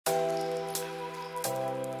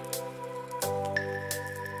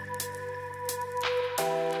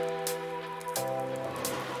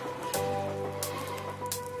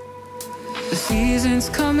seasons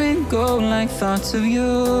come and go like thoughts of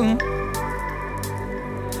you.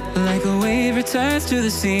 Like a wave returns to the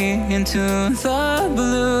sea, into the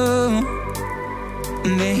blue.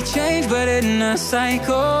 They change but in a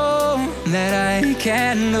cycle that I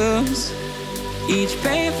can't lose. Each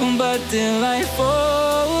painful but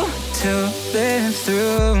delightful to live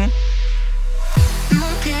through. You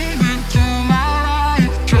came into my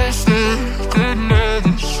life just like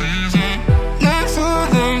another season. Not for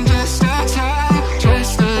them, just a time,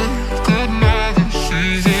 just like another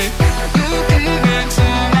season. You came into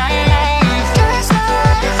my life just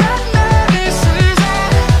like another season.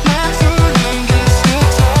 Not for them, just a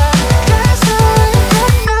time, just like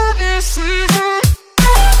another season.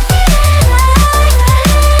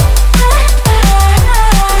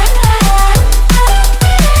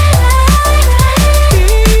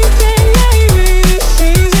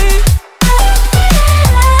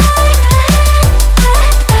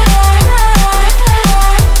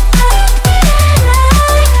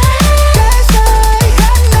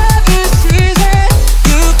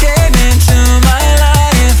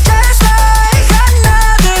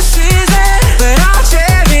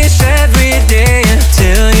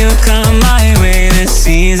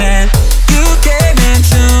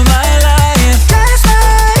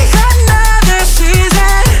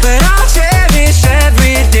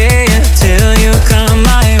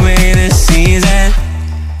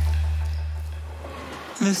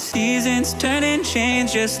 The seasons turn and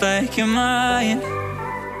change just like your mind.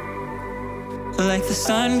 Like the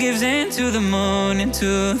sun gives into the moon,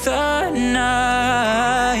 into the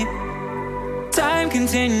night. Time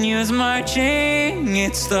continues marching,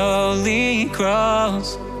 it slowly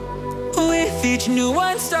crawls. With each new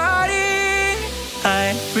one starting,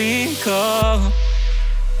 I recall.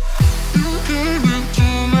 You came into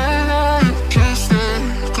my life just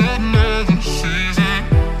like another season.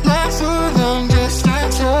 Not for long, just a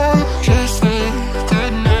time, just like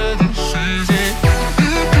another season.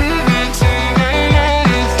 You came into my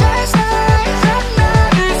life just like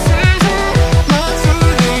another season. Not for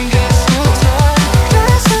long, just a time,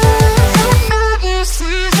 just like another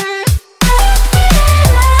season.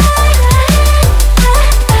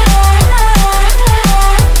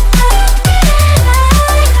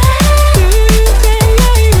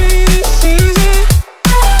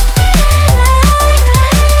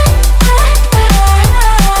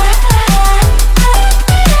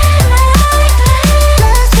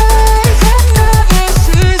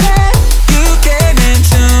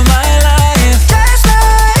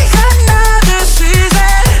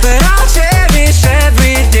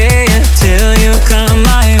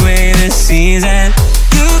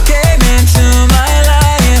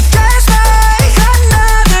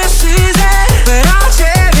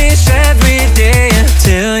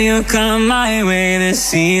 Come my way this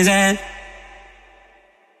season.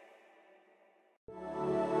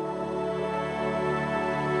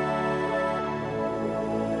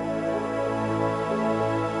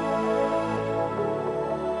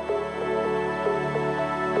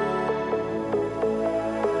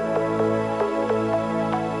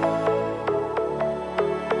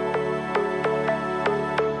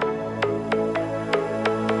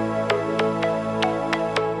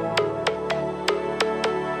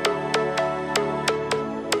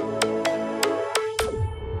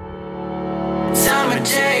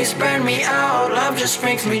 Days burn me out, love just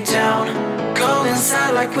brings me down. Go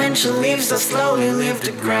inside like winter leaves that slowly leave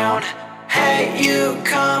the ground. Hey, you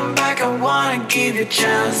come back, I wanna give you a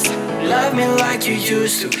chance. Love me like you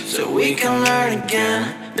used to, so we can learn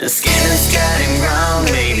again. The skin is getting round,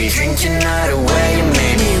 baby, drink your night away.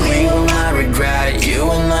 Maybe we will not regret it, you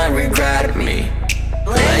will not regret me.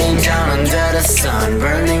 Laying down under the sun,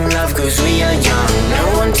 burning love cause we are young.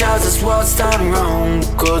 No one tells us what's done wrong,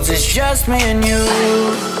 cause it's just me and you.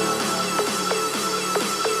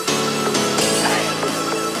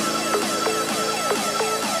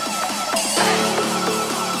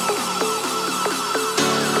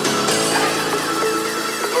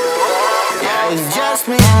 Yeah, it's just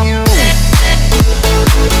me and you.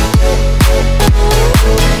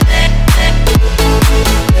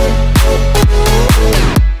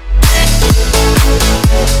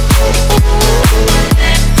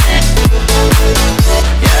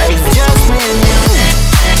 Yeah, it's just me and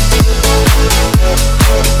you.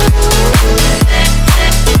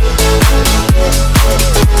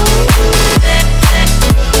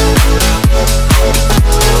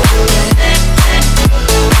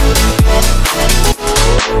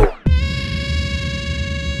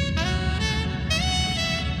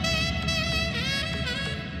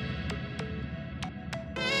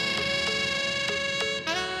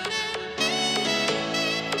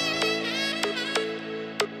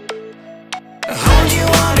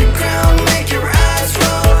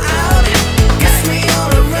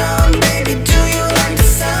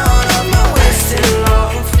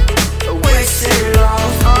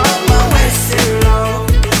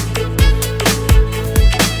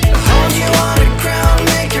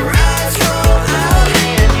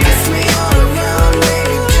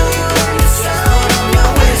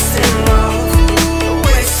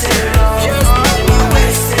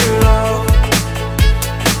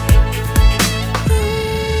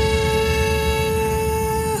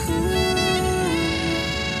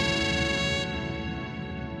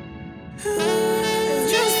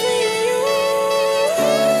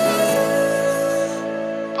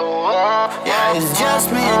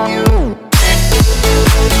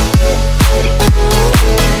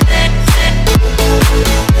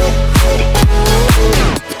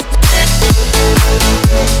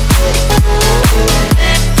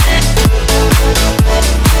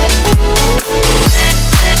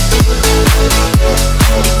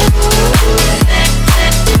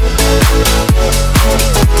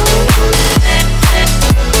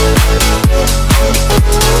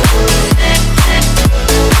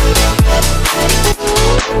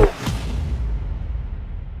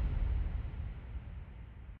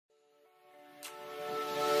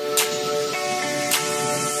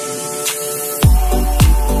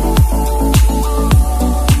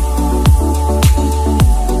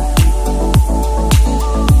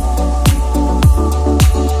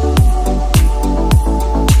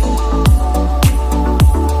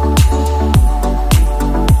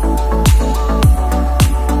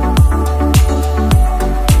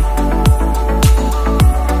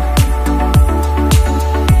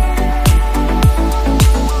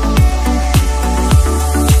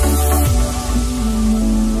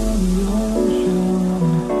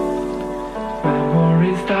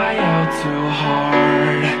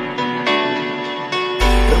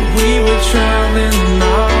 we were traveling the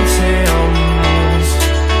mountains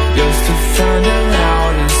just to find the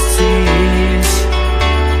loudest tease.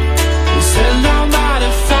 We set down by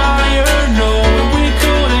the fire, knowing we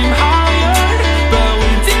could aim higher, but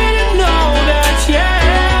we didn't know that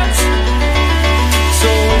yet. So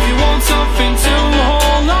if you want something to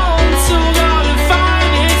hold on to, gotta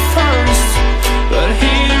find it first. But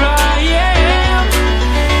here I am,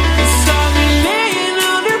 'cause I've been laying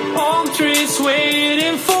under palm trees,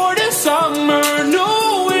 waiting for the summer,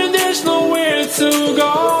 knowing there's nowhere to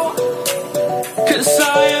go. 'Cause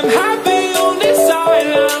I am happy on this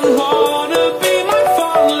island, wanna be my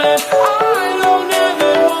farmland. I don't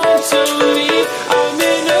ever want to leave, I'm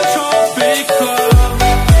in a tropic club.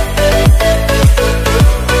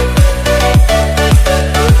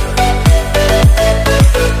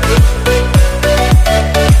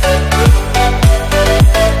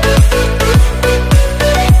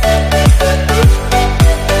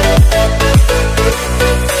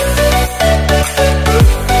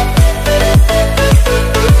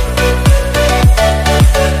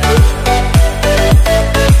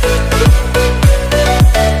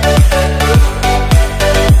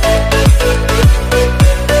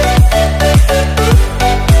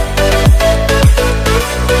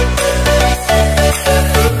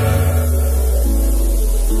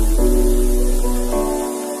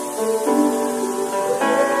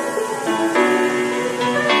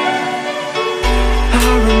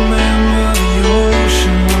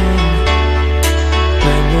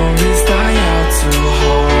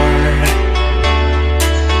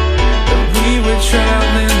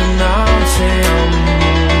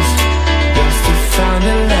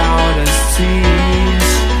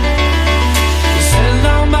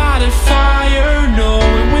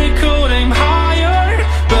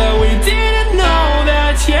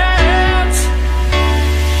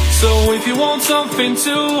 Something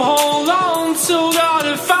to hold on to,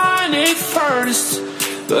 gotta find it first.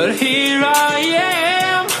 But here I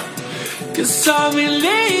am, 'cause I've been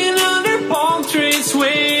laying under palm trees,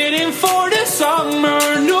 waiting for the summer,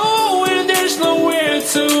 knowing there's nowhere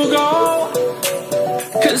to go.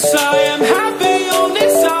 'Cause I am happy on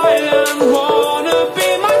this island, wanna be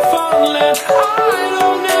my farmland. I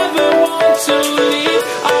don't ever want to leave,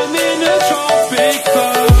 I'm in a tropic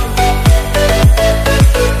club.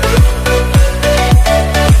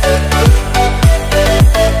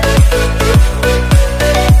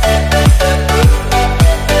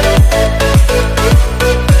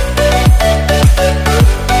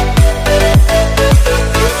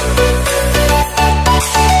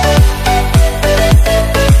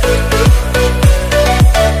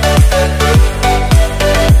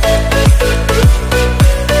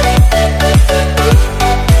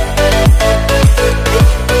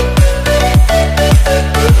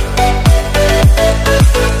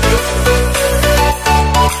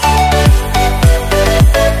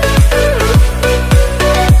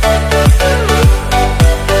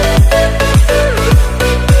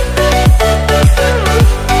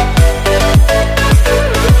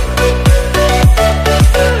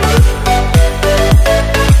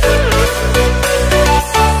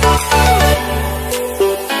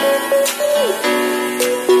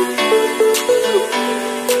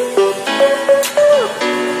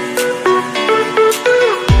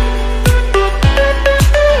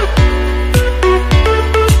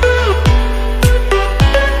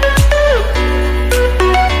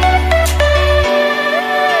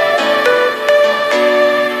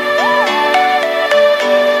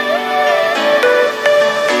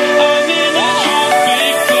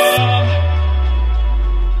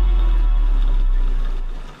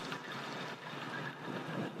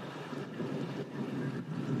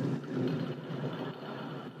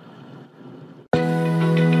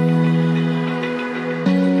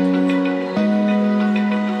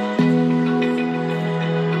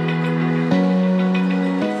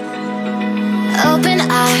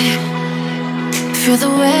 Feel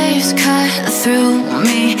the waves cut through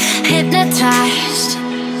me, hypnotized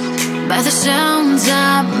by the sounds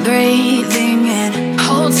I'm breathing in.